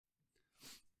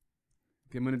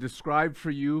Okay, I'm going to describe for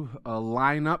you a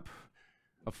lineup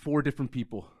of 4 different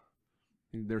people.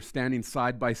 They're standing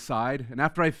side by side. And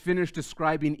after I finish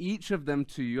describing each of them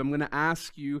to you, I'm going to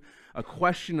ask you a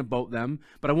question about them.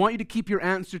 But I want you to keep your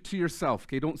answer to yourself,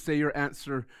 okay? Don't say your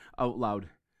answer out loud.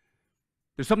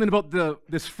 There's something about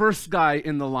this first guy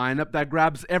in the lineup that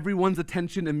grabs everyone's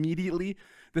attention immediately.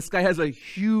 This guy has a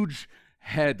huge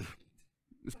head.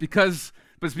 It's because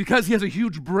he has a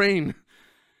huge brain.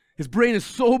 His brain is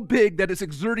so big that it's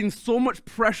exerting so much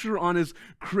pressure on his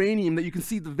cranium that you can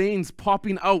see the veins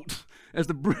popping out as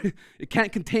the brain, it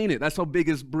can't contain it. That's how big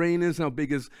his brain is and how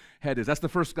big his head is. That's the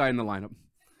first guy in the lineup.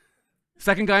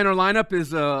 Second guy in our lineup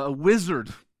is a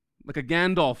wizard, like a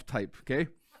Gandalf type, okay?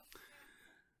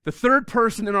 The third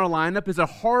person in our lineup is a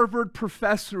Harvard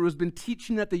professor who has been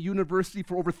teaching at the university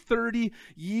for over 30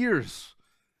 years.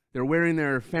 They're wearing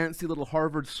their fancy little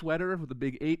Harvard sweater with a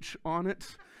big H on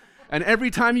it. And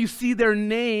every time you see their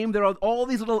name, there are all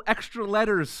these little extra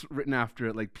letters written after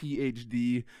it, like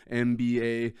PhD,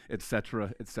 MBA,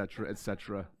 etc., etc.,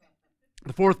 etc.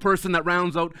 The fourth person that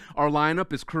rounds out our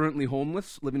lineup is currently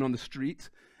homeless, living on the street.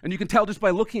 And you can tell just by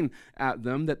looking at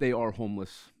them that they are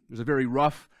homeless. There's a very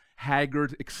rough,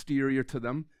 haggard exterior to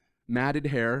them, matted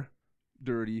hair,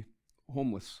 dirty,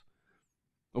 homeless.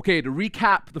 Okay, to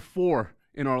recap the 4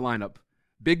 in our lineup: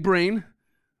 big brain,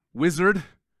 wizard,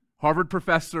 Harvard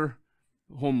professor,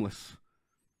 homeless.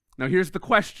 Now here's the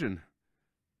question.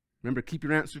 Remember, keep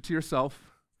your answer to yourself.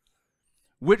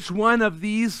 Which one of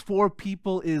these 4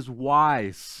 people is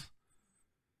wise?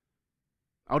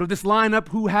 Out of this lineup,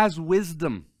 who has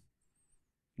wisdom?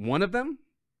 One of them?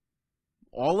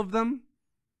 All of them?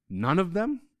 None of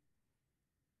them?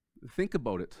 Think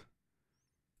about it.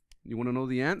 You want to know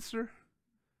the answer?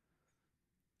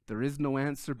 There is no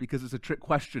answer because it's a trick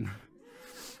question.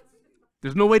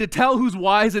 There's no way to tell who's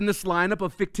wise in this lineup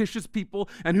of fictitious people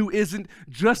and who isn't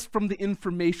just from the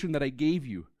information that I gave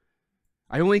you.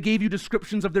 I only gave you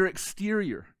descriptions of their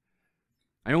exterior.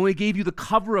 I only gave you the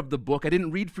cover of the book. I didn't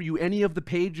read for you any of the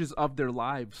pages of their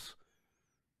lives.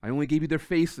 I only gave you their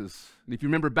faces. And if you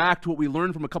remember back to what we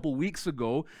learned from a couple weeks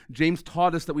ago, James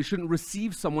taught us that we shouldn't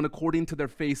receive someone according to their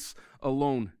face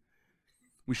alone.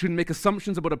 We shouldn't make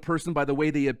assumptions about a person by the way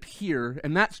they appear,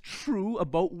 and that's true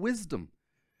about wisdom.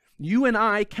 You and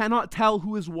I cannot tell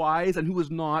who is wise and who is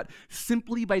not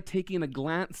simply by taking a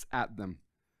glance at them.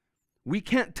 We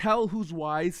can't tell who's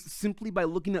wise simply by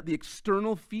looking at the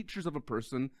external features of a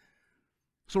person.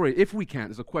 Sorry, if we can't,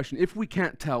 is a question. If we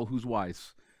can't tell who's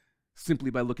wise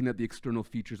simply by looking at the external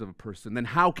features of a person, then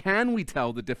how can we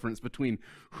tell the difference between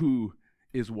who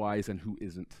is wise and who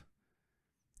isn't?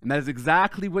 And that is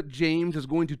exactly what James is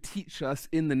going to teach us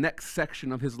in the next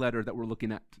section of his letter that we're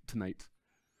looking at tonight.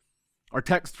 Our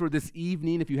text for this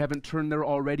evening, if you haven't turned there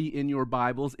already in your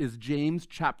Bibles, is James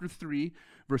chapter 3,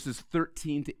 verses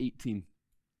 13 to 18.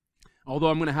 Although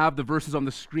I'm going to have the verses on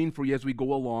the screen for you as we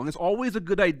go along, it's always a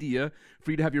good idea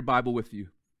for you to have your Bible with you,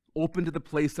 open to the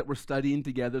place that we're studying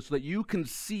together so that you can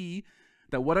see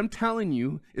that what I'm telling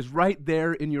you is right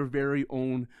there in your very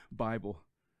own Bible.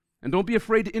 And don't be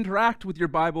afraid to interact with your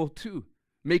Bible too.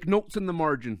 Make notes in the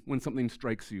margin when something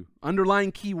strikes you.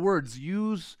 Underline key words.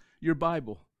 Use your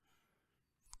Bible.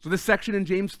 So this section in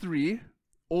James 3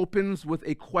 opens with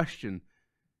a question.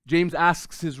 James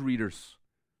asks his readers,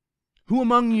 "Who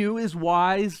among you is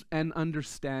wise and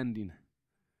understanding?"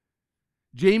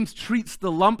 James treats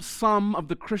the lump sum of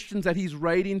the Christians that he's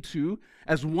writing to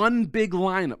as one big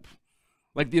lineup,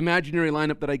 like the imaginary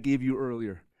lineup that I gave you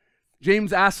earlier.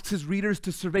 James asks his readers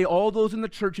to survey all those in the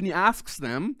church, and he asks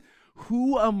them,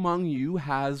 "Who among you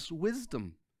has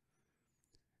wisdom?"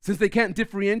 Since they can't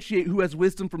differentiate who has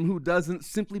wisdom from who doesn't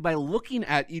simply by looking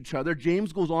at each other,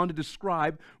 James goes on to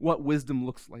describe what wisdom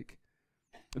looks like.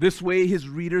 This way, his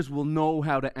readers will know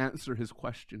how to answer his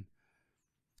question.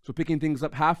 So picking things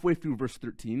up halfway through verse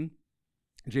 13,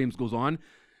 James goes on,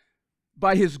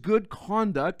 "By his good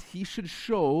conduct, he should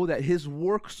show that his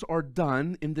works are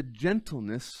done in the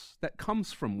gentleness that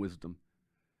comes from wisdom."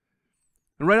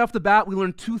 And right off the bat, we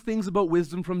learn 2 things about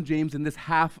wisdom from James in this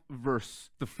half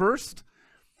verse. The first,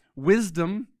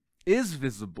 wisdom is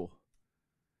visible.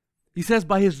 He says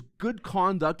by his good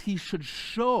conduct, he should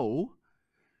show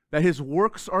that his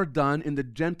works are done in the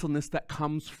gentleness that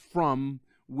comes from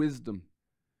wisdom.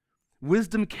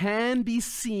 Wisdom can be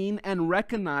seen and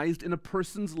recognized in a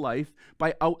person's life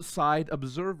by outside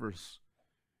observers.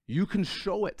 You can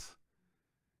show it,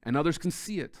 and others can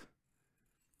see it.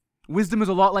 Wisdom is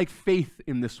a lot like faith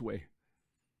in this way.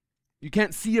 You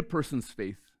can't see a person's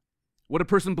faith, what a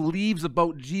person believes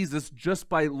about Jesus, just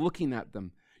by looking at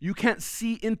them. You can't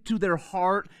see into their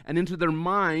heart and into their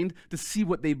mind to see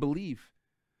what they believe.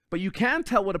 But you can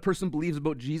tell what a person believes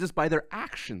about Jesus by their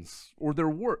actions or their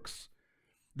works.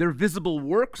 Their visible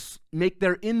works make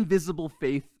their invisible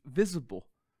faith visible.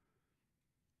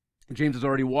 James has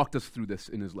already walked us through this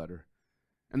in his letter.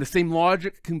 And the same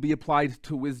logic can be applied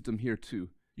to wisdom here too.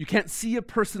 You can't see a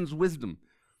person's wisdom,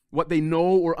 what they know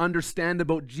or understand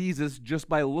about Jesus, just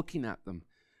by looking at them.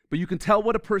 But you can tell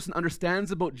what a person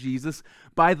understands about Jesus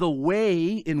by the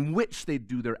way in which they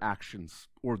do their actions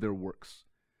or their works,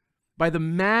 by the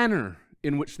manner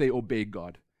in which they obey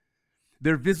God.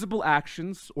 Their visible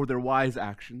actions or their wise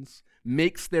actions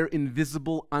makes their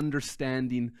invisible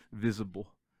understanding visible.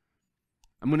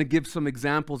 I'm going to give some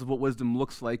examples of what wisdom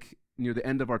looks like near the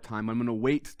end of our time. I'm going to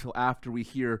wait till after we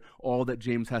hear all that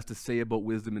James has to say about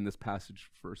wisdom in this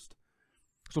passage first.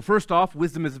 So first off,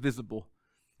 wisdom is visible.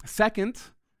 Second,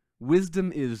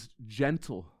 wisdom is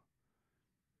gentle.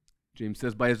 James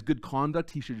says, by his good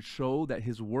conduct, he should show that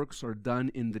his works are done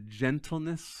in the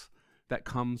gentleness that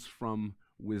comes from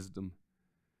wisdom.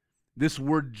 This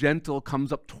word gentle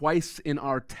comes up twice in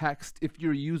our text if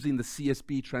you're using the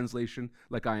CSB translation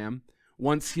like I am.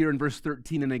 Once here in verse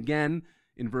 13 and again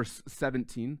in verse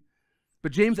 17.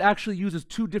 But James actually uses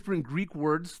two different Greek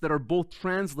words that are both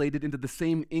translated into the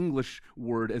same English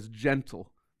word as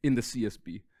gentle in the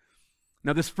CSB.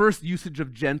 Now, this first usage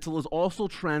of gentle is also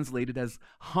translated as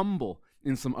humble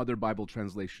in some other Bible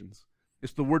translations.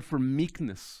 It's the word for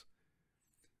meekness.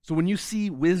 So when you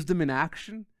see wisdom in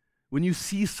action, when you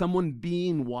see someone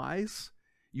being wise,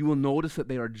 you will notice that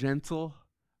they are gentle,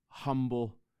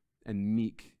 humble, and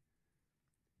meek.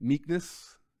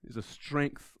 Meekness is a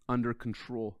strength under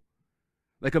control.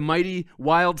 Like a mighty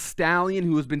wild stallion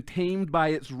who has been tamed by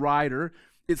its rider,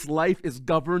 its life is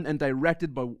governed and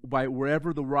directed by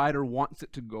wherever the rider wants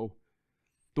it to go.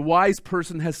 The wise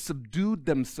person has subdued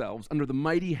themselves under the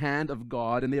mighty hand of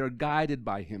God, and they are guided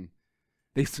by him.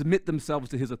 They submit themselves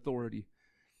to his authority.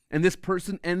 And this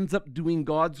person ends up doing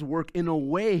God's work in a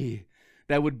way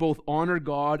that would both honor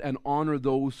God and honor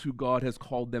those who God has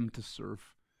called them to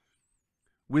serve.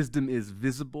 Wisdom is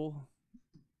visible,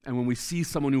 and when we see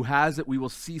someone who has it, we will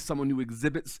see someone who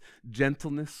exhibits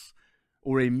gentleness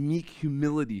or a meek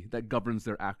humility that governs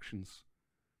their actions.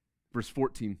 Verse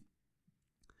 14.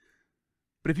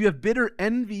 But if you have bitter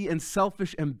envy and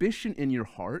selfish ambition in your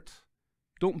heart,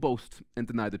 don't boast and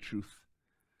deny the truth.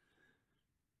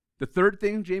 The third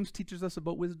thing James teaches us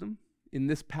about wisdom in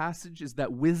this passage is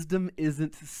that wisdom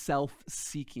isn't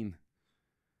self-seeking.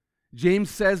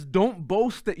 James says, don't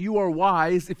boast that you are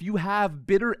wise if you have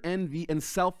bitter envy and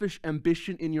selfish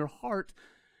ambition in your heart,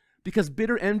 because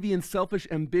bitter envy and selfish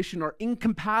ambition are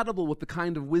incompatible with the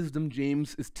kind of wisdom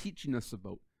James is teaching us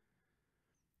about.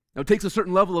 Now, it takes a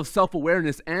certain level of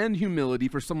self-awareness and humility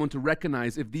for someone to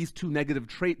recognize if these two negative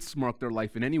traits mark their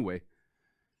life in any way.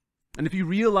 And if you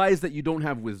realize that you don't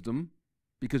have wisdom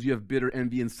because you have bitter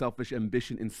envy and selfish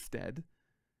ambition instead,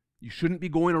 you shouldn't be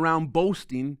going around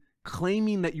boasting,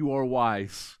 claiming that you are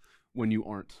wise when you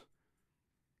aren't.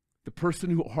 The person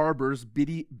who harbors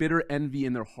bitter envy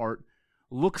in their heart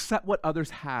looks at what others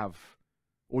have,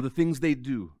 or the things they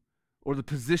do, or the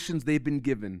positions they've been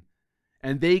given,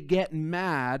 and they get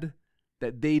mad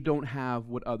that they don't have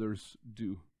what others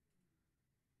do.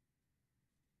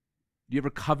 Do you ever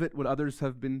covet what others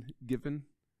have been given?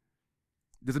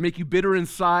 Does it make you bitter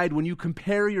inside when you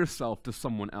compare yourself to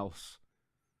someone else?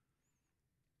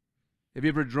 Have you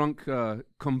ever drunk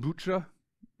kombucha?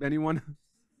 Anyone?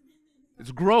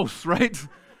 It's gross, right?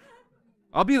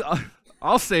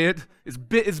 I'll say it.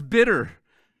 It's bitter.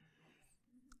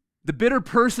 The bitter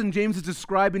person James is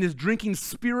describing is drinking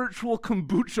spiritual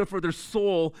kombucha for their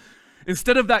soul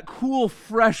instead of that cool,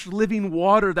 fresh, living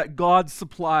water that God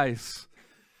supplies.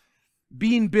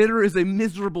 Being bitter is a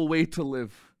miserable way to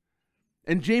live.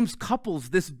 And James couples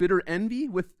this bitter envy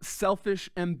with selfish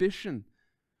ambition.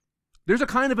 There's a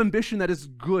kind of ambition that is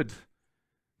good.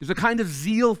 There's a kind of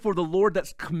zeal for the Lord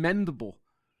that's commendable.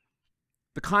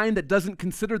 The kind that doesn't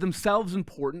consider themselves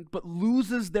important, but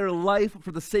loses their life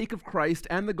for the sake of Christ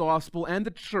and the gospel and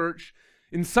the church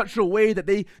in such a way that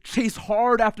they chase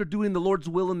hard after doing the Lord's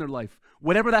will in their life,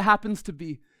 whatever that happens to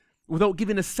be, without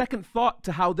giving a second thought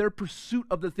to how their pursuit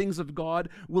of the things of God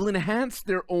will enhance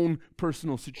their own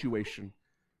personal situation.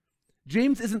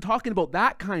 James isn't talking about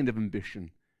that kind of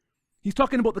ambition. He's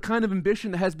talking about the kind of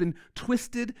ambition that has been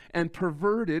twisted and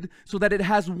perverted so that it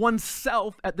has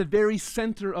oneself at the very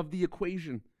center of the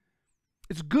equation.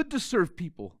 It's good to serve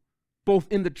people, both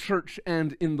in the church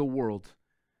and in the world.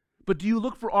 But do you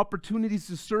look for opportunities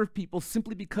to serve people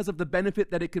simply because of the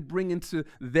benefit that it could bring into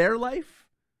their life?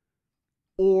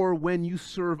 Or when you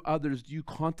serve others, do you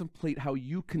contemplate how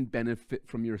you can benefit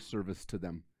from your service to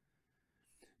them?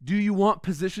 Do you want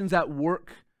positions at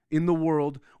work, in the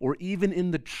world, or even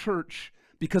in the church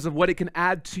because of what it can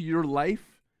add to your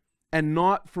life and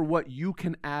not for what you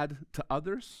can add to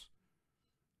others?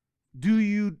 Do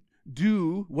you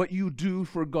do what you do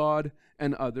for God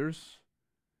and others?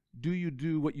 Do you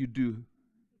do what you do?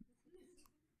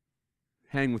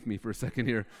 Hang with me for a second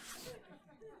here.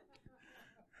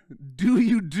 Do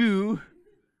you do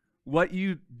what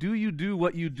you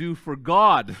do for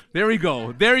God? There we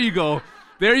go. There you go.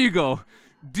 There you go.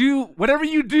 Do whatever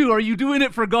you do, are you doing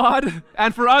it for God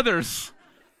and for others?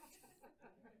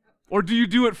 Or do you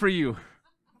do it for you?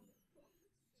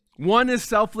 One is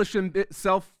selfless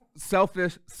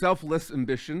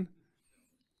ambition.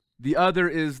 The other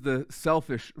is the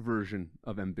selfish version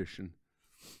of ambition.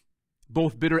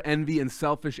 Both bitter envy and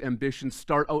selfish ambition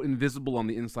start out invisible on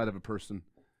the inside of a person.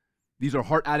 These are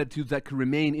heart attitudes that can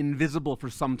remain invisible for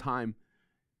some time,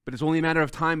 but it's only a matter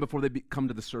of time before they come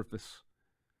to the surface.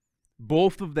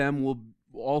 Both of them will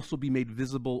also be made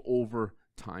visible over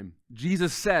time.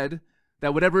 Jesus said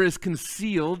that whatever is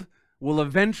concealed will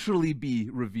eventually be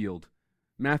revealed.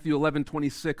 Matthew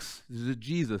 11:26, this is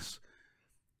Jesus.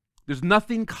 There's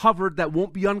nothing covered that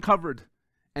won't be uncovered,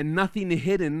 and nothing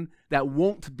hidden that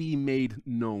won't be made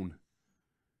known.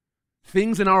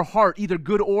 Things in our heart, either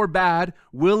good or bad,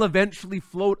 will eventually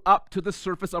float up to the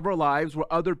surface of our lives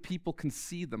where other people can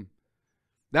see them.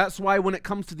 That's why when it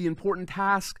comes to the important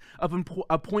task of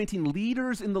appointing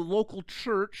leaders in the local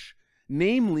church,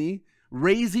 namely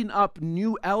raising up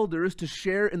new elders to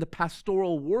share in the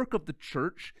pastoral work of the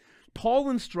church, Paul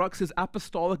instructs his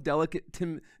apostolic delegate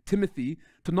Timothy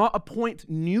to not appoint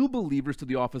new believers to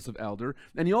the office of elder,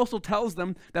 and he also tells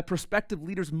them that prospective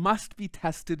leaders must be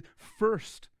tested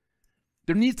first.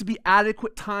 There needs to be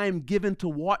adequate time given to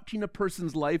watching a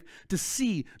person's life to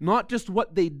see not just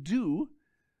what they do,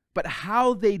 but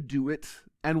how they do it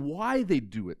and why they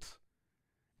do it.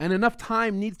 And enough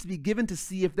time needs to be given to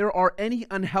see if there are any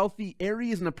unhealthy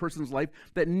areas in a person's life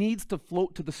that needs to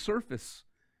float to the surface.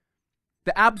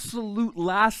 The absolute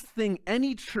last thing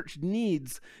any church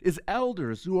needs is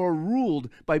elders who are ruled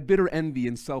by bitter envy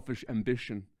and selfish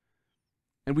ambition.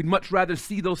 And we'd much rather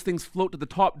see those things float to the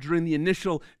top during the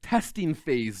initial testing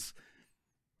phase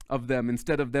of them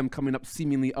instead of them coming up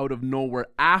seemingly out of nowhere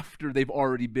after they've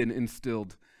already been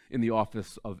instilled in the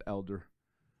office of elder.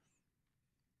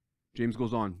 James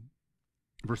goes on,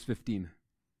 verse 15.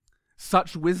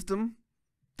 Such wisdom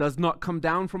does not come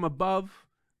down from above,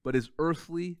 but is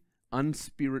earthly,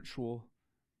 unspiritual,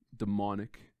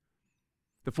 demonic.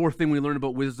 The fourth thing we learn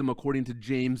about wisdom, according to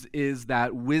James, is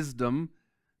that wisdom,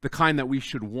 the kind that we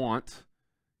should want,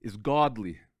 is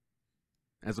godly,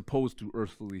 as opposed to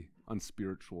earthly,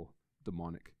 unspiritual,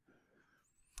 demonic.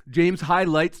 James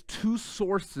highlights two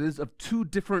sources of two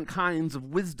different kinds of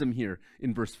wisdom here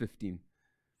in verse 15.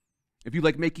 If you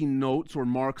like making notes or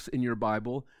marks in your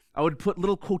Bible, I would put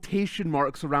little quotation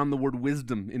marks around the word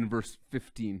wisdom in verse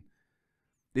 15.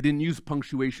 They didn't use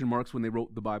punctuation marks when they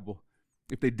wrote the Bible.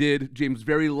 If they did, James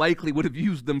very likely would have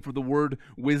used them for the word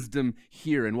wisdom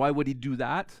here. And why would he do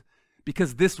that?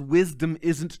 Because this wisdom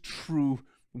isn't true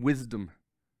wisdom.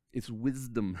 It's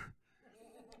wisdom.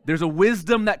 There's a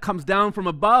wisdom that comes down from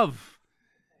above.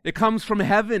 It comes from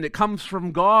heaven. It comes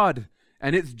from God.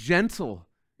 And it's gentle.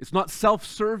 It's not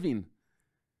self-serving.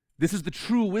 This is the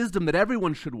true wisdom that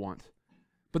everyone should want.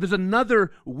 But there's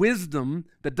another wisdom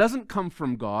that doesn't come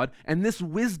from God, and this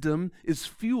wisdom is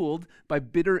fueled by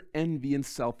bitter envy and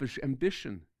selfish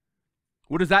ambition.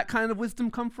 Where does that kind of wisdom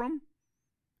come from?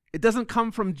 It doesn't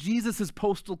come from Jesus'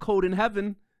 postal code in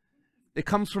heaven. It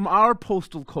comes from our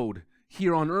postal code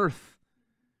here on earth.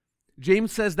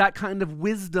 James says that kind of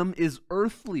wisdom is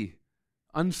earthly,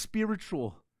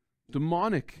 unspiritual,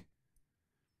 demonic.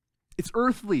 It's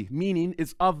earthly, meaning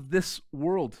it's of this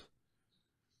world.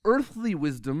 Earthly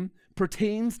wisdom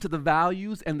pertains to the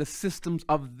values and the systems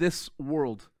of this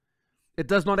world. It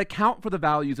does not account for the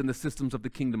values and the systems of the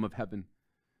kingdom of heaven.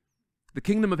 The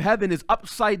kingdom of heaven is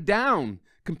upside down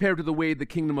compared to the way the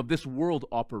kingdom of this world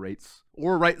operates,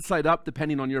 or right side up,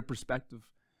 depending on your perspective.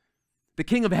 The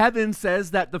king of heaven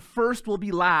says that the first will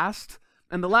be last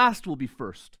and the last will be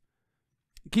first.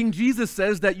 King Jesus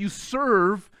says that you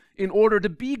serve in order to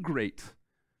be great.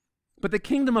 But the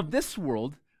kingdom of this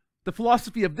world, the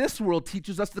philosophy of this world,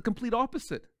 teaches us the complete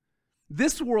opposite.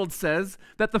 This world says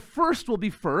that the first will be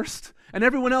first and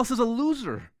everyone else is a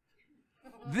loser.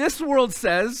 This world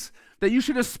says that you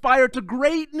should aspire to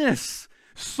greatness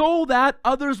so that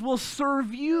others will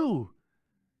serve you,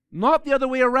 not the other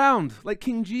way around, like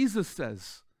King Jesus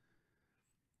says.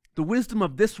 The wisdom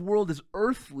of this world is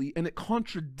earthly and it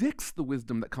contradicts the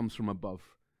wisdom that comes from above.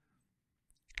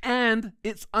 and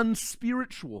it's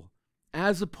unspiritual,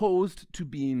 as opposed to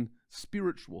being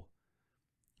spiritual.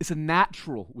 It's a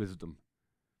natural wisdom.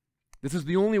 This is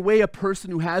the only way a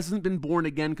person who hasn't been born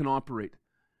again can operate.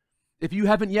 If you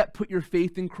haven't yet put your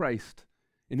faith in Christ,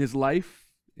 in his life,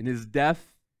 in his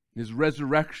death, in his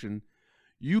resurrection,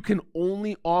 you can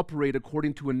only operate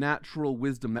according to a natural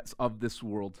wisdom that's of this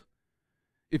world.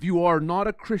 If you are not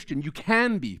a Christian, you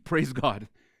can be, praise God.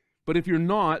 But if you're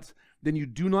not, then you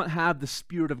do not have the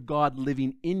Spirit of God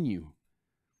living in you.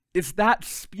 It's that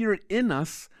Spirit in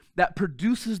us that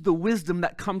produces the wisdom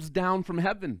that comes down from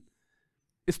heaven.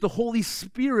 It's the Holy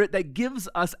Spirit that gives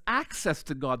us access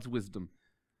to God's wisdom.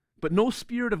 But no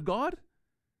Spirit of God?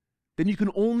 Then you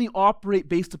can only operate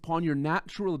based upon your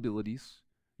natural abilities,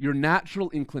 your natural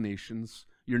inclinations,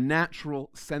 your natural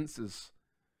senses.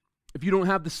 If you don't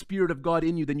have the Spirit of God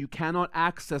in you, then you cannot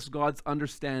access God's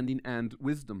understanding and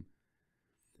wisdom.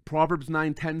 Proverbs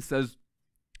 9:10 says,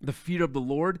 "The fear of the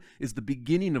Lord is the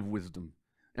beginning of wisdom,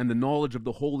 and the knowledge of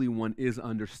the Holy One is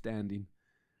understanding."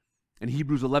 And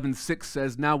Hebrews 11:6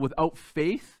 says, "Now without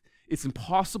faith, it's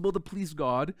impossible to please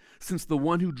God, since the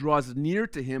one who draws near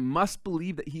to him must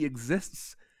believe that he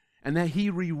exists and that he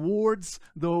rewards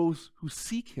those who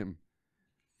seek him."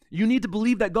 You need to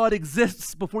believe that God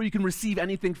exists before you can receive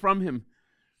anything from him.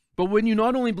 But when you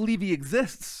not only believe he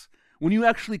exists, when you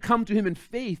actually come to him in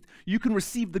faith, you can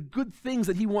receive the good things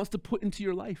that he wants to put into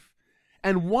your life.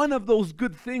 And one of those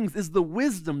good things is the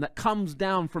wisdom that comes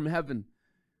down from heaven.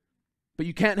 But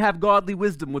you can't have godly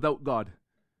wisdom without God.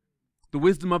 The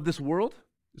wisdom of this world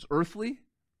is earthly,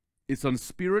 it's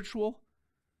unspiritual,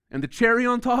 and the cherry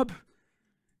on top,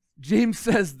 James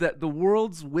says that the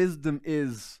world's wisdom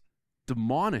is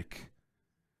demonic.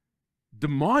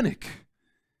 Demonic.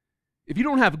 If you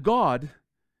don't have God,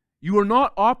 you are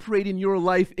not operating your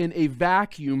life in a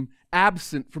vacuum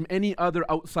absent from any other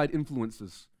outside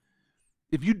influences.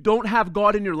 If you don't have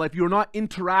God in your life, you're not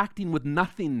interacting with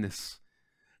nothingness.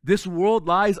 This world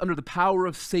lies under the power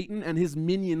of Satan and his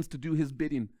minions to do his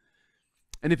bidding.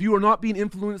 And if you are not being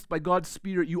influenced by God's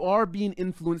Spirit, you are being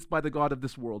influenced by the God of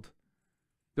this world.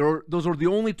 Those are the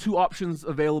only two options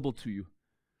available to you.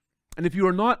 And if you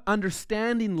are not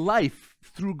understanding life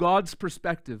through God's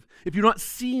perspective, if you're not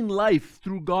seeing life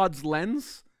through God's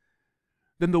lens,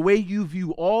 then the way you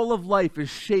view all of life is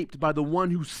shaped by the one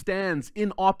who stands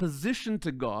in opposition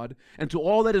to God and to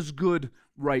all that is good,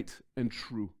 right, and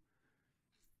true.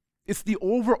 It's the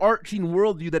overarching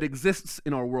worldview that exists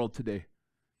in our world today.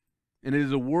 And it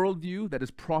is a worldview that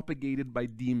is propagated by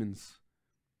demons.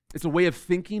 It's a way of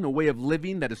thinking, a way of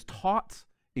living that is taught,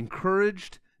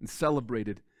 encouraged, and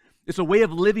celebrated. It's a way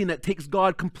of living that takes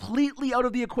God completely out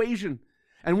of the equation.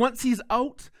 And once he's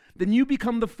out, then you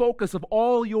become the focus of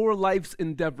all your life's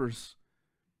endeavors.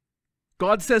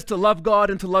 God says to love God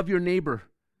and to love your neighbor.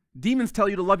 Demons tell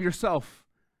you to love yourself.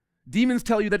 Demons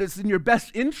tell you that it's in your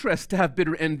best interest to have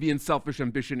bitter envy and selfish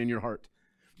ambition in your heart.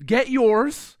 Get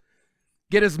yours,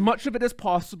 get as much of it as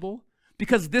possible,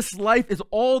 because this life is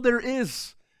all there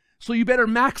is. So you better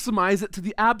maximize it to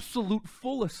the absolute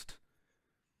fullest.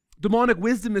 Demonic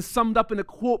wisdom is summed up in a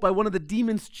quote by one of the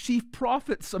demon's chief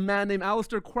prophets, a man named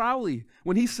Aleister Crowley,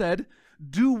 when he said,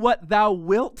 "Do what thou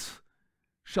wilt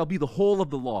shall be the whole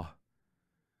of the law."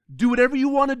 Do whatever you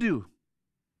want to do,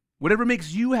 whatever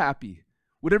makes you happy,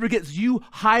 whatever gets you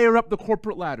higher up the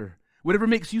corporate ladder, whatever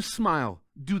makes you smile,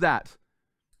 do that.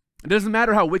 It doesn't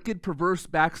matter how wicked, perverse,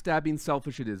 backstabbing,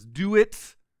 selfish it is. Do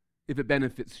it if it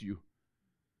benefits you.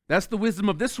 That's the wisdom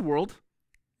of this world,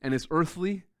 and it's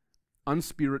earthly,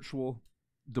 unspiritual,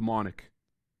 demonic.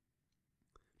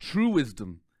 True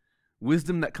wisdom,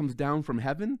 wisdom that comes down from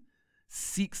heaven,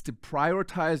 seeks to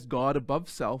prioritize God above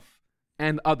self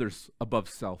and others above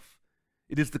self.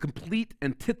 It is the complete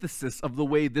antithesis of the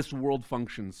way this world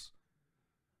functions.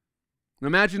 Now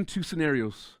imagine two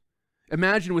scenarios.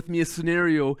 Imagine with me a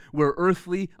scenario where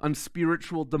earthly,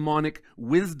 unspiritual, demonic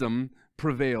wisdom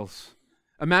prevails.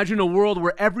 Imagine a world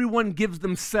where everyone gives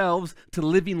themselves to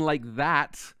living like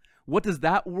that. What does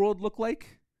that world look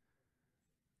like?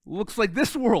 Looks like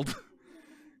this world.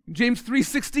 James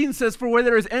 3:16 says, "For where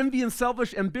there is envy and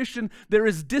selfish ambition, there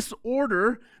is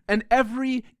disorder and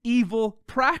every evil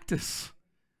practice."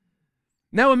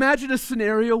 Now imagine a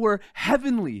scenario where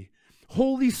heavenly,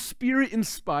 Holy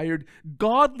Spirit-inspired,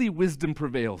 godly wisdom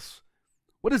prevails.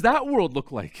 What does that world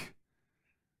look like?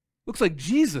 Looks like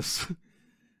Jesus.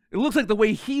 It looks like the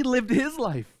way he lived his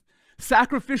life,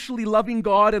 sacrificially loving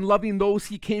God and loving those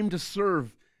he came to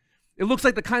serve. It looks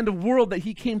like the kind of world that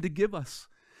he came to give us.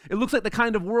 It looks like the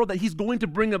kind of world that he's going to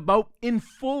bring about in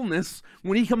fullness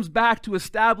when he comes back to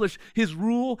establish his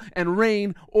rule and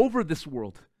reign over this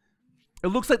world. It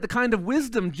looks like the kind of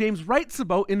wisdom James writes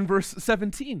about in verse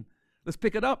 17. Let's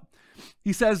pick it up.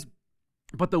 He says,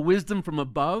 "But the wisdom from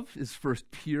above is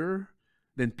first pure,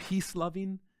 then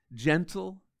peace-loving,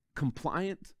 gentle,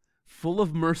 compliant, full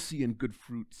of mercy and good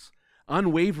fruits,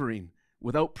 unwavering,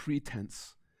 without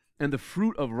pretense. And the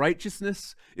fruit of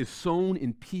righteousness is sown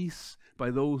in peace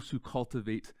by those who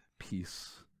cultivate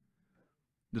peace."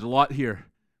 There's a lot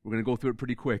here. We're going to go through it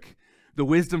pretty quick. The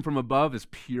wisdom from above is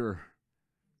pure.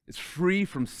 It's free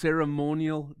from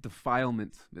ceremonial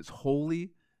defilement. It's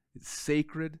holy. It's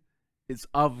sacred. It's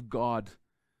of God.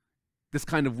 This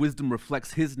kind of wisdom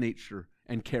reflects his nature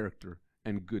and character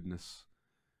and goodness.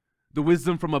 The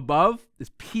wisdom from above is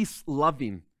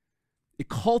peace-loving. It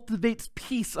cultivates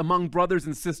peace among brothers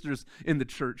and sisters in the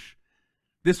church.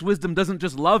 This wisdom doesn't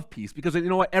just love peace, because you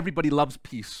know what? Everybody loves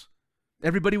peace.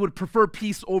 Everybody would prefer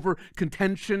peace over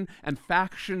contention and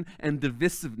faction and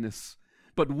divisiveness.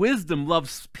 But wisdom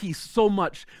loves peace so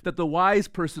much that the wise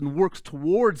person works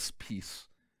towards peace.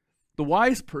 The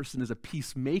wise person is a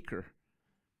peacemaker.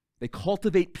 They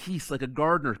cultivate peace like a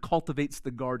gardener cultivates the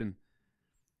garden.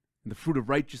 And the fruit of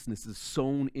righteousness is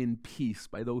sown in peace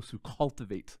by those who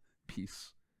cultivate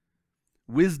peace.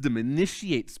 Wisdom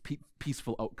initiates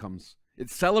peaceful outcomes. It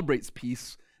celebrates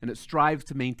peace, and it strives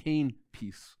to maintain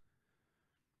peace.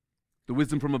 The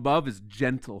wisdom from above is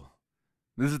gentle.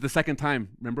 This is the second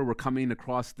time, remember, we're coming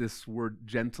across this word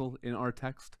gentle in our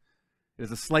text. It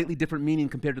has a slightly different meaning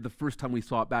compared to the first time we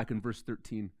saw it back in verse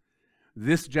 13.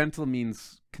 This gentle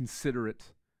means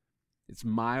considerate. It's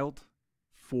mild,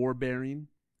 forbearing,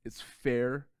 it's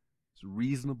fair, it's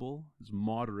reasonable, it's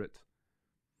moderate.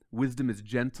 Wisdom is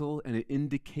gentle, and it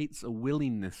indicates a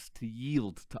willingness to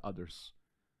yield to others.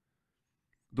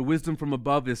 The wisdom from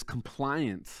above is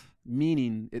compliant,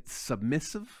 meaning it's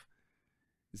submissive,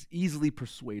 it's easily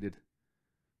persuaded.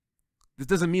 This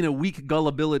doesn't mean a weak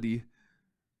gullibility,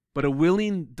 but a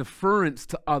willing deference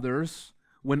to others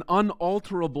when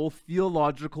unalterable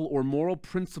theological or moral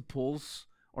principles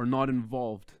are not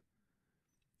involved.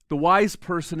 The wise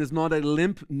person is not a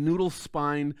limp,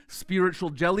 noodle-spined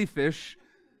spiritual jellyfish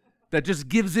that just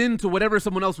gives in to whatever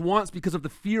someone else wants because of the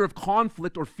fear of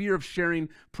conflict or fear of sharing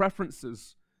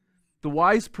preferences. The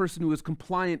wise person who is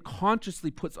compliant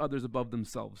consciously puts others above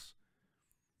themselves.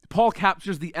 Paul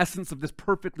captures the essence of this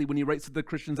perfectly when he writes to the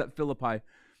Christians at Philippi.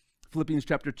 Philippians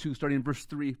chapter 2, starting in verse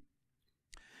 3.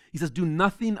 He says, "Do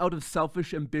nothing out of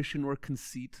selfish ambition or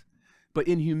conceit, but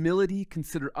in humility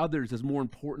consider others as more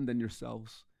important than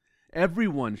yourselves.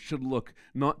 Everyone should look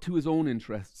not to his own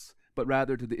interests, but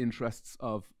rather to the interests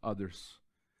of others."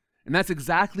 And that's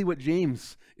exactly what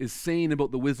James is saying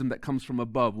about the wisdom that comes from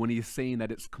above when he is saying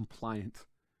that it's compliant.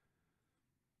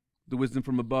 The wisdom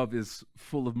from above is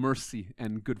full of mercy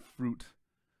and good fruit.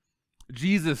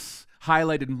 Jesus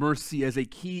highlighted mercy as a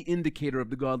key indicator of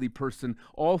the godly person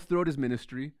all throughout his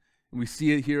ministry. And we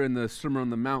see it here in the Sermon on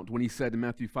the Mount when he said in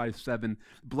Matthew 5:7,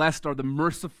 "Blessed are the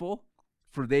merciful,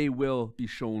 for they will be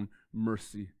shown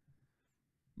mercy."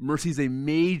 Mercy is a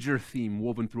major theme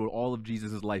woven throughout all of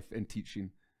Jesus' life and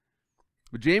teaching.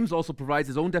 But James also provides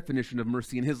his own definition of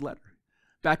mercy in his letter.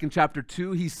 Back in chapter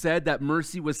 2, he said that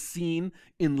mercy was seen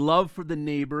in love for the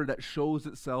neighbor that shows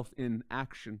itself in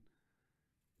action.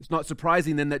 It's not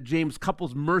surprising then that James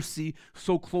couples mercy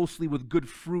so closely with good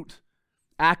fruit.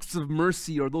 Acts of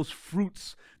mercy are those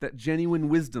fruits that genuine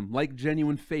wisdom, like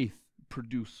genuine faith,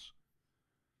 produce.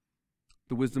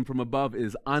 The wisdom from above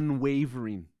is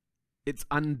unwavering. It's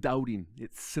undoubting.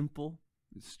 It's simple.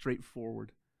 It's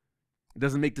straightforward. It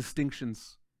doesn't make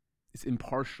distinctions. It's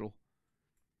impartial.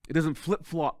 It doesn't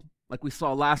flip-flop like we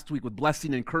saw last week with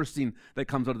blessing and cursing that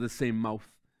comes out of the same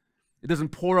mouth. It doesn't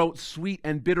pour out sweet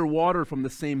and bitter water from the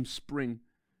same spring.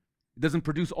 It doesn't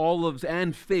produce olives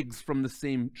and figs from the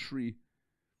same tree.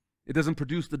 It doesn't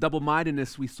produce the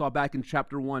double-mindedness we saw back in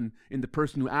chapter 1 in the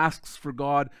person who asks for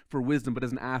God for wisdom but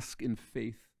doesn't ask in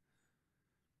faith.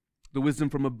 The wisdom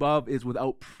from above is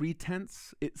without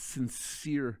pretense. It's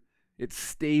sincere. It's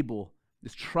stable.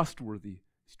 It's trustworthy.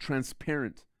 It's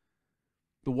transparent.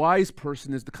 The wise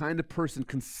person is the kind of person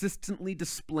consistently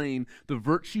displaying the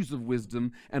virtues of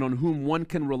wisdom and on whom one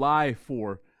can rely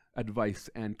for advice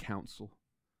and counsel.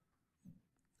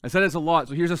 I said this a lot,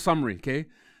 so here's a summary, okay?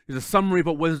 Here's a summary of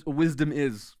what wisdom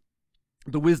is.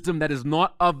 The wisdom that is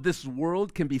not of this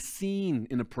world can be seen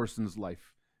in a person's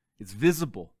life. It's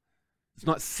visible. It's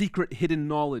not secret, hidden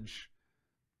knowledge.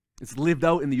 It's lived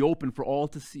out in the open for all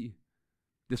to see.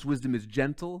 This wisdom is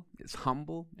gentle, it's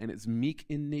humble, and it's meek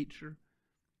in nature.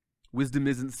 Wisdom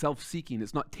isn't self-seeking.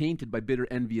 It's not tainted by bitter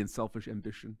envy and selfish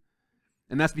ambition.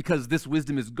 And that's because this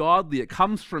wisdom is godly. It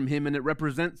comes from him and it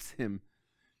represents him.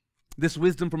 This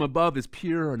wisdom from above is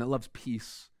pure and it loves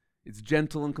peace. It's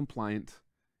gentle and compliant.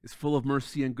 It's full of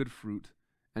mercy and good fruit,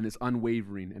 and it's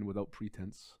unwavering and without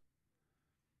pretense.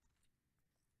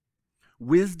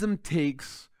 Wisdom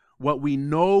takes what we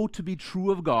know to be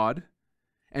true of God,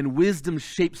 and wisdom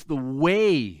shapes the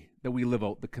way that we live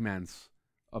out the commands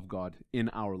of God in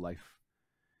our life.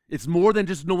 It's more than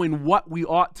just knowing what we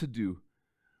ought to do.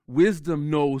 Wisdom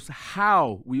knows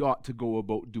how we ought to go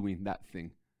about doing that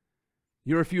thing.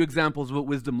 Here are a few examples of what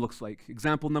wisdom looks like.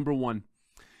 Example number 1.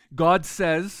 God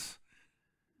says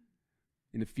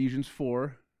in Ephesians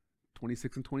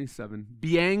 4:26 and 27,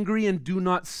 "Be angry and do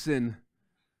not sin.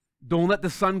 Don't let the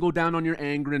sun go down on your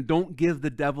anger, and don't give the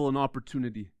devil an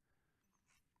opportunity."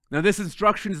 Now, this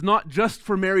instruction is not just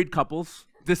for married couples.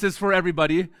 This is for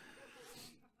everybody.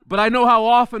 But I know how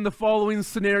often the following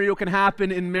scenario can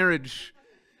happen in marriage.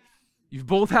 You've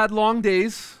both had long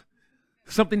days.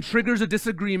 Something triggers a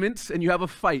disagreement, and you have a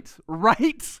fight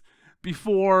right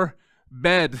before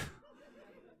bed.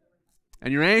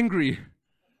 And you're angry.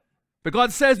 But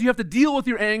God says you have to deal with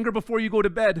your anger before you go to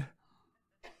bed.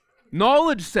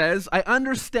 Knowledge says, I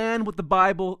understand what the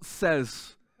Bible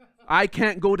says. I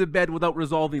can't go to bed without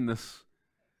resolving this.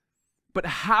 But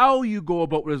how you go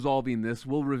about resolving this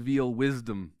will reveal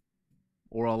wisdom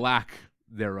or a lack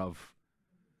thereof.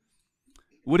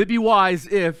 Would it be wise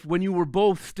if, when you were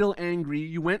both still angry,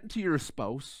 you went to your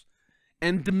spouse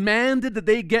and demanded that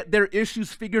they get their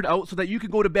issues figured out so that you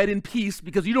can go to bed in peace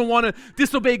because you don't want to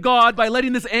disobey God by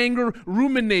letting this anger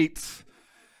ruminate?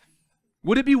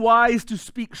 Would it be wise to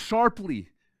speak sharply,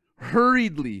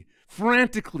 hurriedly,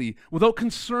 frantically, without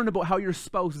concern about how your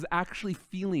spouse is actually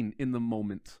feeling in the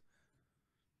moment?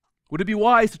 Would it be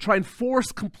wise to try and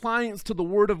force compliance to the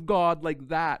Word of God like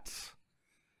that?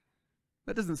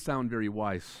 That doesn't sound very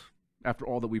wise after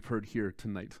all that we've heard here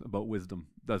tonight about wisdom,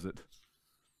 does it?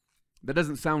 That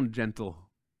doesn't sound gentle,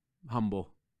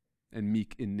 humble, and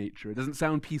meek in nature. It doesn't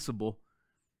sound peaceable.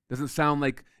 It doesn't sound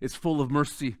like it's full of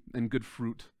mercy and good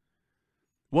fruit.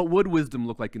 What would wisdom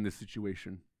look like in this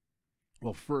situation?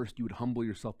 Well, first, you would humble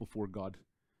yourself before God.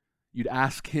 You'd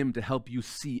ask Him to help you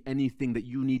see anything that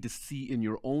you need to see in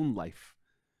your own life.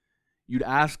 You'd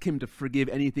ask Him to forgive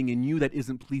anything in you that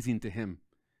isn't pleasing to Him.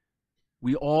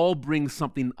 We all bring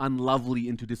something unlovely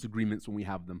into disagreements when we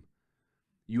have them.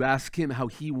 You ask Him how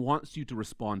He wants you to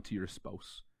respond to your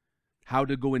spouse, how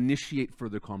to go initiate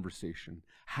further conversation,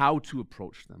 how to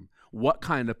approach them, what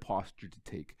kind of posture to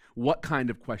take, what kind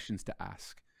of questions to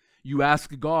ask. You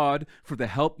ask God for the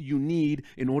help you need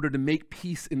in order to make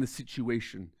peace in the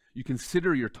situation. You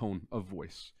consider your tone of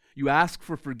voice. You ask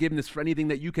for forgiveness for anything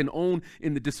that you can own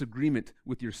in the disagreement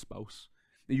with your spouse.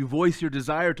 And you voice your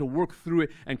desire to work through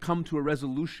it and come to a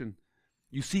resolution.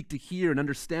 You seek to hear and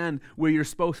understand where your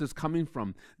spouse is coming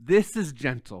from. This is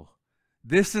gentle.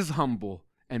 This is humble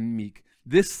and meek.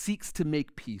 This seeks to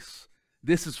make peace.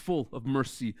 This is full of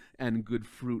mercy and good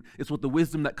fruit. It's what the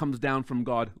wisdom that comes down from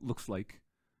God looks like.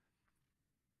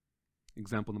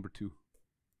 Example number 2.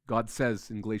 God says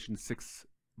in Galatians 6,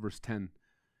 verse 10,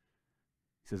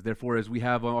 He says, "Therefore, as we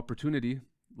have an opportunity,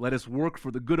 let us work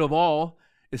for the good of all,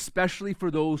 especially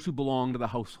for those who belong to the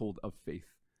household of faith."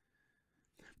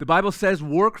 The Bible says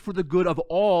work for the good of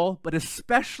all, but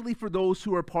especially for those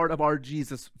who are part of our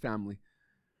Jesus family.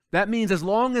 That means as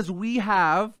long as we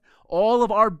have all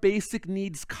of our basic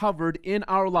needs covered in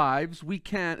our lives, we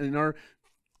can, in our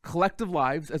collective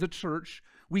lives as a church,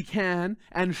 we can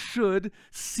and should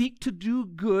seek to do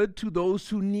good to those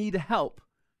who need help,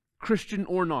 Christian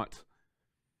or not.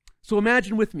 So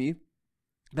imagine with me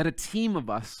that a team of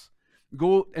us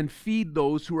go and feed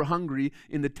those who are hungry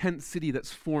in the tent city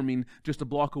that's forming just a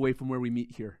block away from where we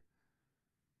meet here.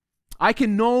 I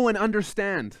can know and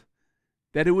understand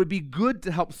that it would be good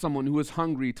to help someone who is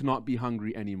hungry to not be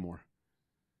hungry anymore.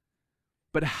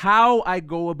 But how I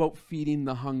go about feeding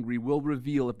the hungry will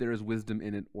reveal if there is wisdom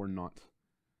in it or not.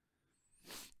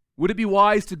 Would it be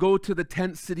wise to go to the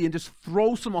tent city and just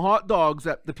throw some hot dogs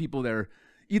at the people there,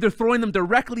 either throwing them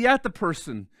directly at the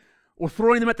person or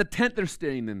throwing them at the tent they're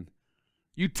staying in?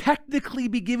 You'd technically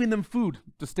be giving them food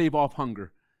to stave off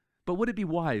hunger, but would it be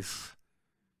wise?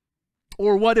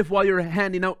 Or what if while you're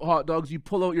handing out hot dogs, you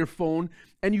pull out your phone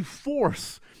and you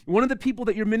force one of the people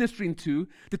that you're ministering to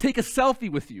take a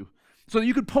selfie with you so that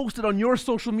you could post it on your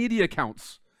social media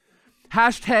accounts?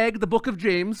 Hashtag the book of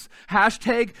James,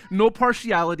 hashtag no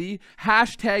partiality,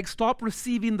 hashtag stop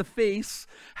receiving the face,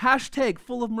 hashtag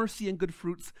full of mercy and good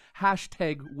fruits,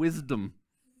 hashtag wisdom.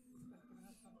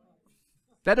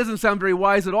 That doesn't sound very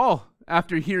wise at all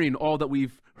after hearing all that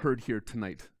we've heard here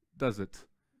tonight, does it?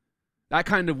 That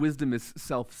kind of wisdom is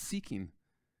self-seeking.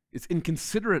 It's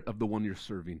inconsiderate of the one you're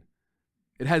serving.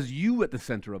 It has you at the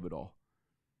center of it all.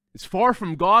 It's far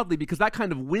from godly because that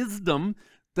kind of wisdom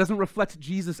doesn't reflect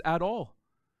Jesus at all.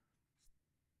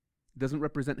 It doesn't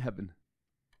represent heaven.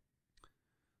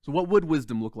 So what would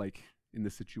wisdom look like in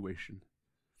this situation?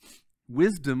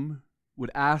 Wisdom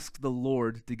would ask the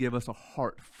Lord to give us a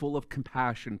heart full of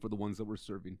compassion for the ones that we're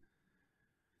serving.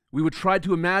 We would try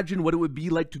to imagine what it would be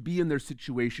like to be in their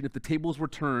situation if the tables were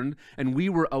turned and we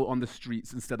were out on the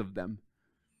streets instead of them.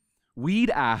 We'd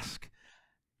ask,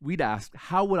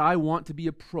 how would I want to be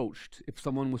approached if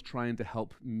someone was trying to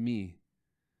help me?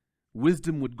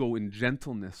 Wisdom would go in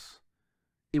gentleness.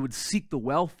 It would seek the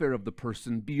welfare of the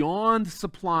person beyond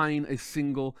supplying a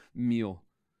single meal.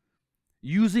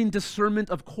 Using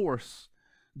discernment, of course,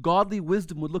 godly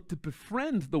wisdom would look to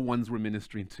befriend the ones we're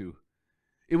ministering to.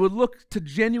 It would look to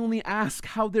genuinely ask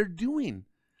how they're doing,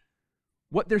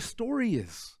 what their story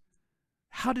is.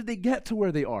 How did they get to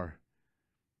where they are?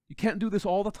 You can't do this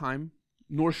all the time,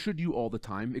 nor should you all the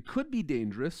time. It could be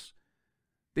dangerous.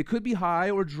 They could be high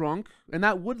or drunk, and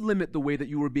that would limit the way that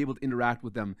you would be able to interact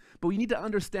with them. But we need to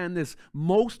understand this.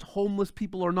 Most homeless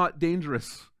people are not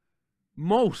dangerous.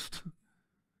 Most.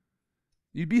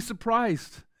 You'd be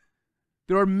surprised.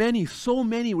 There are many, so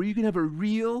many, where you can have a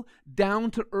real,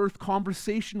 down-to-earth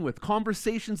conversation with.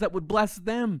 Conversations that would bless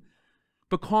them,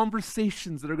 but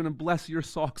conversations that are going to bless your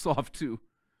socks off too.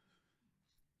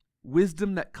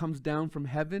 Wisdom that comes down from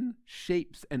heaven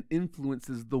shapes and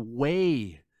influences the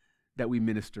way that we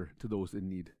minister to those in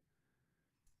need.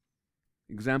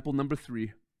 Example number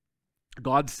 3,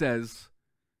 God says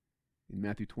in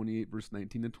Matthew 28, verse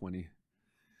 19 and 20,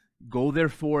 "Go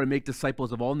therefore and make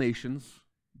disciples of all nations,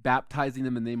 baptizing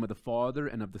them in the name of the Father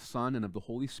and of the Son and of the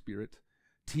Holy Spirit,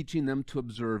 teaching them to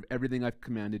observe everything I've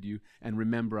commanded you, and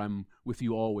remember I'm with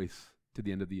you always to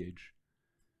the end of the age."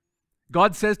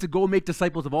 God says to go make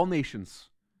disciples of all nations.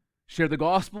 Share the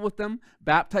gospel with them,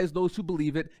 baptize those who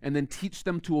believe it, and then teach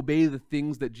them to obey the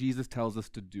things that Jesus tells us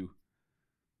to do.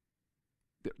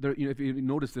 If you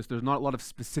notice this, there's not a lot of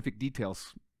specific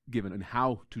details given on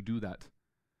how to do that.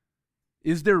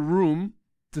 Is there room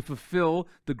to fulfill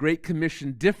the Great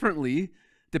Commission differently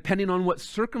depending on what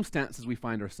circumstances we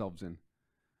find ourselves in?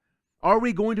 Are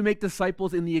we going to make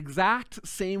disciples in the exact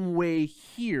same way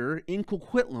here in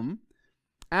Coquitlam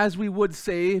as we would,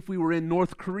 say, if we were in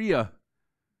North Korea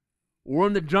or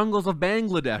in the jungles of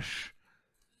Bangladesh?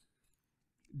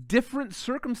 Different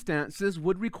circumstances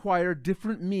would require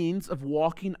different means of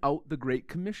walking out the Great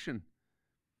Commission.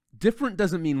 Different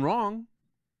doesn't mean wrong.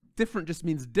 Different just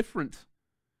means different.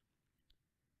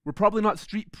 We're probably not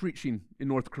street preaching in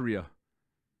North Korea.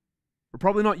 We're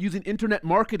probably not using internet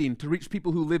marketing to reach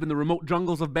people who live in the remote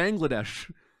jungles of Bangladesh.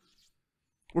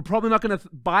 We're probably not going to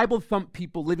Bible thump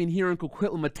people living here in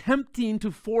Coquitlam, attempting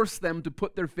to force them to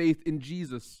put their faith in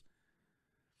Jesus.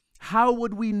 How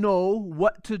would we know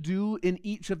what to do in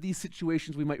each of these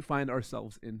situations we might find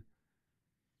ourselves in?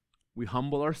 We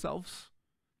humble ourselves.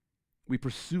 We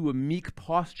pursue a meek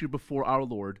posture before our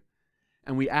Lord,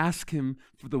 and we ask Him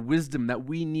for the wisdom that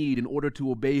we need in order to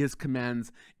obey His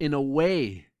commands in a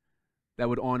way that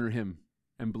would honor Him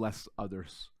and bless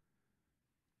others.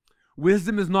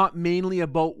 Wisdom is not mainly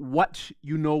about what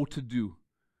you know to do.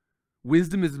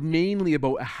 Wisdom is mainly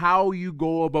about how you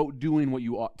go about doing what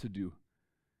you ought to do.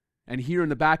 And here in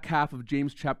the back half of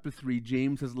James chapter 3,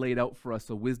 James has laid out for us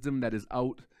a wisdom that is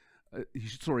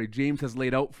James has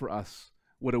laid out for us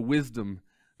what a wisdom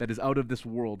that is out of this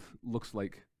world looks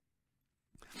like.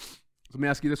 So let me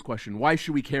ask you this question. Why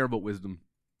should we care about wisdom?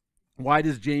 Why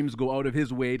does James go out of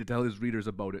his way to tell his readers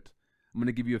about it? I'm going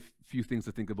to give you a few things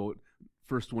to think about.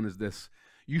 First one is this.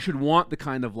 You should want the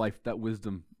kind of life that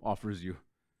wisdom offers you.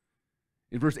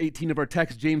 In verse 18 of our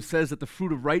text, James says that the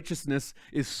fruit of righteousness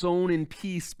is sown in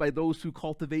peace by those who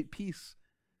cultivate peace.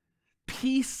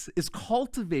 Peace is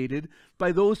cultivated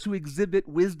by those who exhibit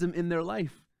wisdom in their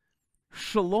life.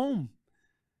 Shalom.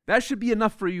 That should be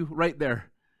enough for you right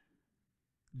there.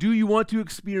 Do you want to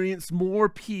experience more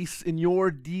peace in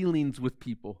your dealings with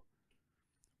people?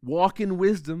 Walk in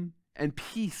wisdom, and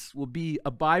peace will be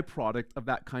a byproduct of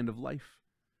that kind of life.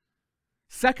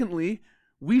 Secondly,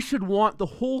 we should want the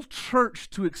whole church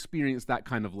to experience that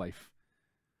kind of life.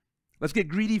 Let's get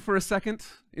greedy for a second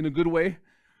in a good way.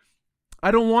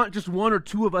 I don't want just one or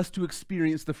two of us to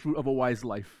experience the fruit of a wise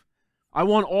life. I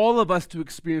want all of us to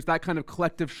experience that kind of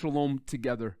collective shalom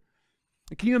together.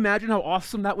 And can you imagine how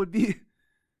awesome that would be?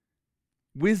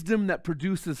 Wisdom that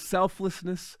produces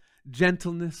selflessness,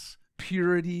 gentleness,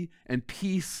 purity, and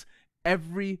peace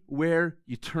everywhere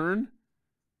you turn.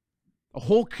 A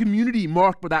whole community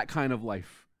marked by that kind of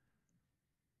life.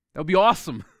 That would be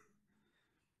awesome.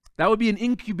 That would be an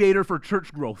incubator for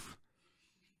church growth.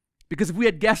 Because if we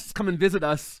had guests come and visit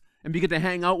us and begin to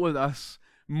hang out with us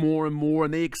more and more,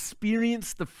 and they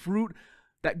experience the fruit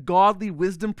that godly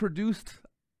wisdom produced,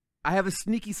 I have a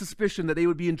sneaky suspicion that they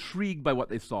would be intrigued by what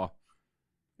they saw.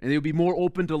 And they would be more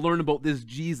open to learn about this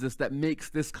Jesus that makes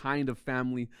this kind of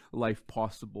family life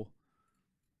possible.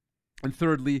 And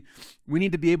thirdly, we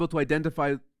need to be able to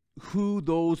identify who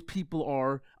those people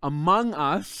are among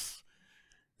us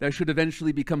that should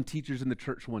eventually become teachers in the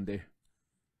church one day.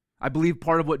 I believe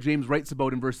part of what James writes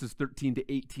about in verses 13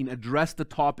 to 18 addressed the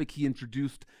topic he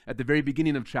introduced at the very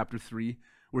beginning of chapter 3,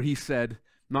 where he said,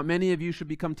 "Not many of you should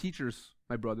become teachers,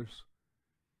 my brothers."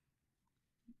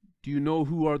 Do you know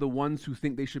who are the ones who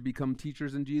think they should become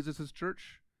teachers in Jesus'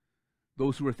 church?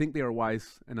 Those who think they are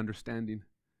wise and understanding.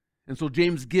 And so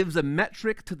James gives a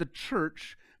metric to the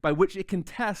church by which it can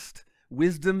test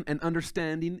wisdom and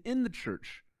understanding in the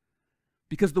church.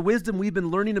 Because the wisdom we've been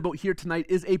learning about here tonight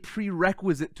is a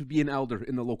prerequisite to be an elder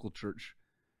in the local church.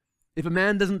 If a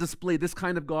man doesn't display this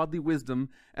kind of godly wisdom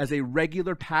as a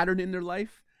regular pattern in their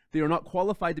life, they are not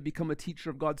qualified to become a teacher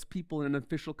of God's people in an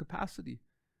official capacity.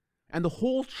 And the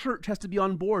whole church has to be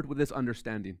on board with this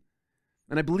understanding.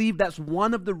 And I believe that's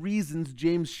one of the reasons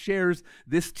James shares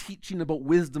this teaching about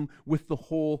wisdom with the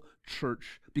whole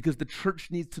church, because the church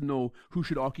needs to know who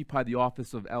should occupy the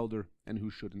office of elder and who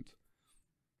shouldn't.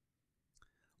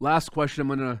 Last question, I'm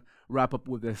going to wrap up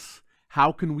with this.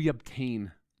 How can we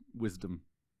obtain wisdom?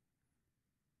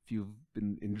 If you've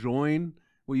been enjoying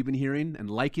what you've been hearing and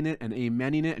liking it and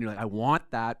amening it, and you're like, I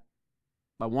want that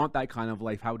kind of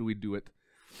life, how do we do it?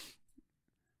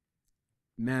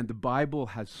 Man, the Bible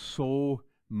has so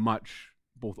much,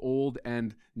 both Old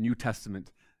and New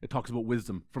Testament. It talks about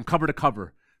wisdom from cover to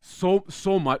cover.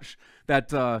 So much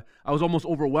that I was almost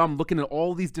overwhelmed looking at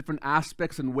all these different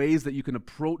aspects and ways that you can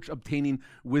approach obtaining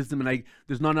wisdom. And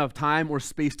there's not enough time or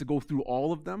space to go through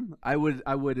all of them. I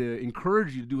would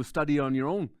encourage you to do a study on your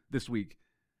own this week.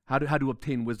 How to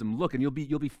obtain wisdom. Look, and you'll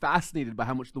be fascinated by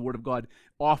how much the Word of God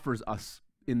offers us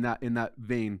in that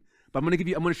vein. But I'm going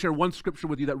to share one scripture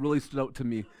with you that really stood out to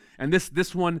me. And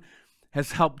this one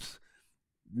has helped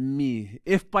me.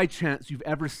 If by chance you've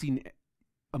ever seen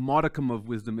a modicum of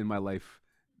wisdom in my life,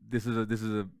 this is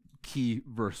a key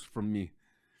verse from me.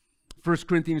 1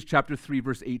 Corinthians chapter 3,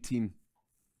 verse 18.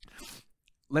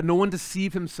 Let no one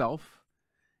deceive himself.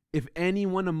 If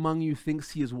anyone among you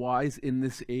thinks he is wise in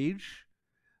this age,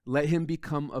 let him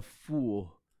become a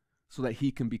fool so that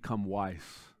he can become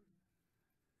wise.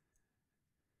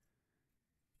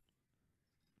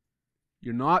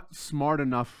 You're not smart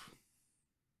enough,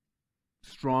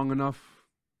 strong enough,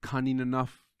 cunning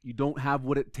enough. You don't have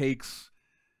what it takes.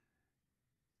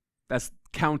 That's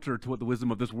counter to what the wisdom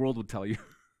of this world would tell you.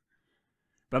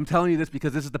 But I'm telling you this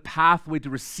because this is the pathway to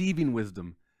receiving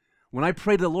wisdom. When I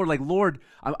pray to the Lord, like, Lord,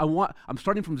 I'm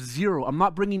starting from zero. I'm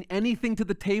not bringing anything to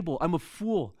the table. I'm a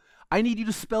fool. I need you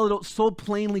to spell it out so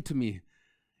plainly to me.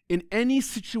 In any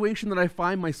situation that I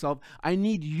find myself, I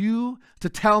need you to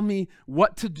tell me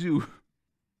what to do.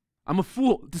 I'm a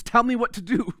fool. Just tell me what to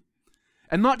do.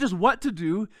 And not just what to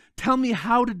do, tell me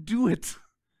how to do it.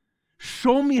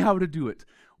 Show me how to do it.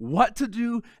 What to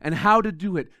do and how to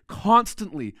do it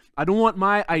constantly. I don't want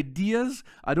my ideas.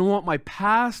 I don't want my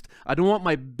past. I don't want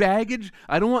my baggage.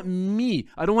 I don't want me.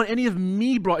 I don't want any of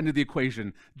me brought into the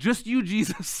equation. Just you,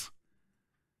 Jesus.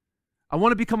 I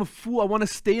want to become a fool. I want to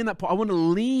stay in that part. I want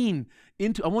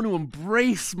to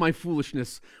embrace my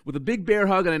foolishness with a big bear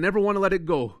hug, and I never want to let it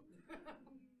go.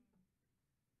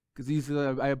 Because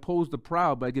I oppose the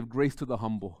proud, but I give grace to the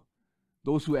humble.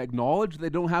 Those who acknowledge they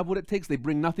don't have what it takes, they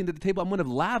bring nothing to the table. I'm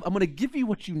going to give you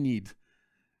what you need.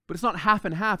 But it's not half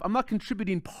and half. I'm not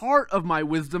contributing part of my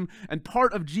wisdom and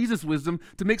part of Jesus' wisdom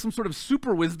to make some sort of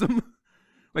super wisdom.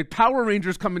 Like Power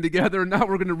Rangers coming together, and now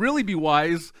we're going to really be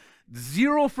wise.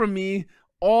 0 from me,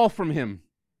 all from him.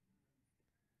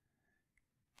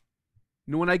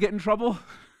 You know when I get in trouble?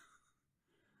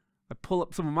 I pull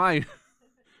up some of my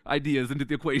ideas into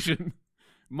the equation.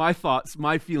 My thoughts,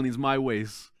 my feelings, my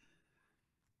ways.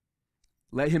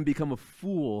 Let him become a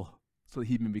fool so that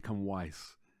he may become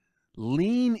wise.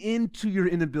 Lean into your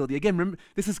inability. Again, remember,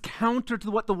 this is counter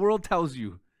to what the world tells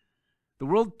you. The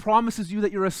world promises you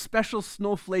that you're a special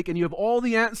snowflake and you have all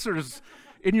the answers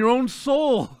in your own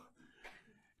soul.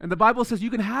 And the Bible says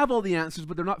you can have all the answers,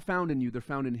 but they're not found in you. They're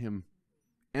found in him.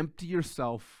 Empty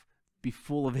yourself. Be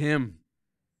full of him.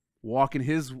 Walk in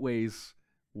his ways.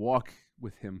 Walk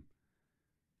with him.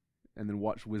 And then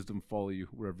watch wisdom follow you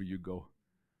wherever you go.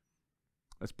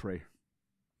 Let's pray.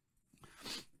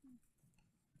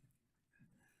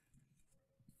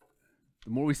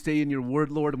 The more we stay in your word,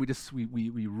 Lord, and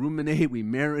we ruminate, we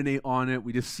marinate on it,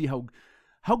 we just see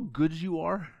how good you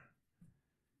are.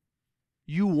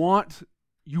 You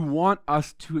want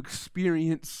us to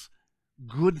experience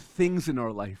good things in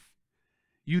our life.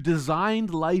 You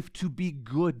designed life to be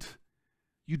good.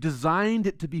 You designed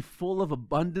it to be full of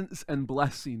abundance and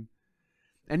blessing.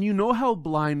 And you know how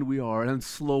blind we are and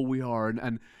slow we are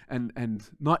and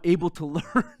not able to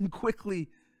learn quickly.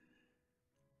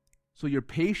 So you're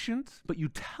patient, but you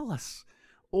tell us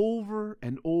over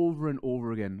and over and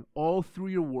over again, all through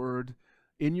your word,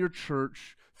 in your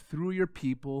church, through your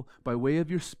people, by way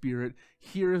of your Spirit,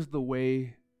 here is the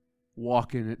way,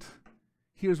 walk in it.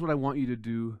 Here's what I want you to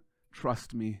do,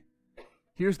 trust me.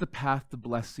 Here's the path to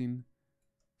blessing,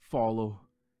 follow.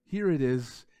 Here it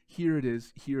is, here it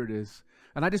is, here it is.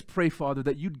 And I just pray, Father,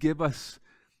 that you'd give us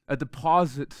a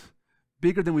deposit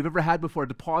bigger than we've ever had before, a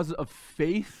deposit of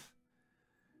faith,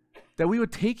 that we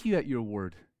would take you at your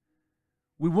word.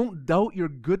 We won't doubt your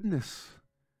goodness.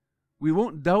 We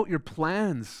won't doubt your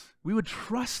plans. We would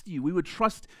trust you. We would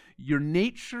trust your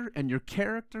nature and your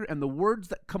character and the words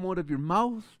that come out of your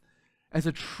mouth as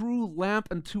a true lamp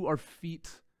unto our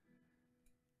feet.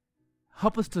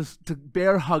 Help us to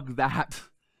bear hug that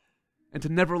and to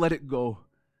never let it go.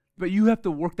 But you have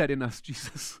to work that in us,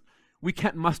 Jesus. We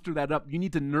can't muster that up. You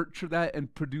need to nurture that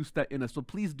and produce that in us. So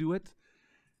please do it.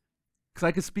 Because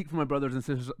I can speak for my brothers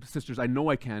and sisters. I know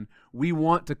I can. We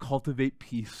want to cultivate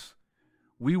peace.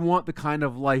 We want the kind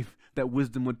of life that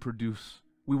wisdom would produce.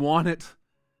 We want it.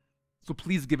 So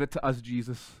please give it to us,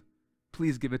 Jesus.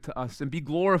 Please give it to us and be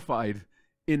glorified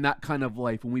in that kind of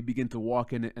life when we begin to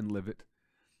walk in it and live it.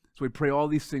 So we pray all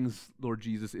these things, Lord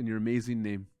Jesus, in your amazing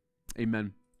name.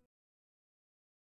 Amen.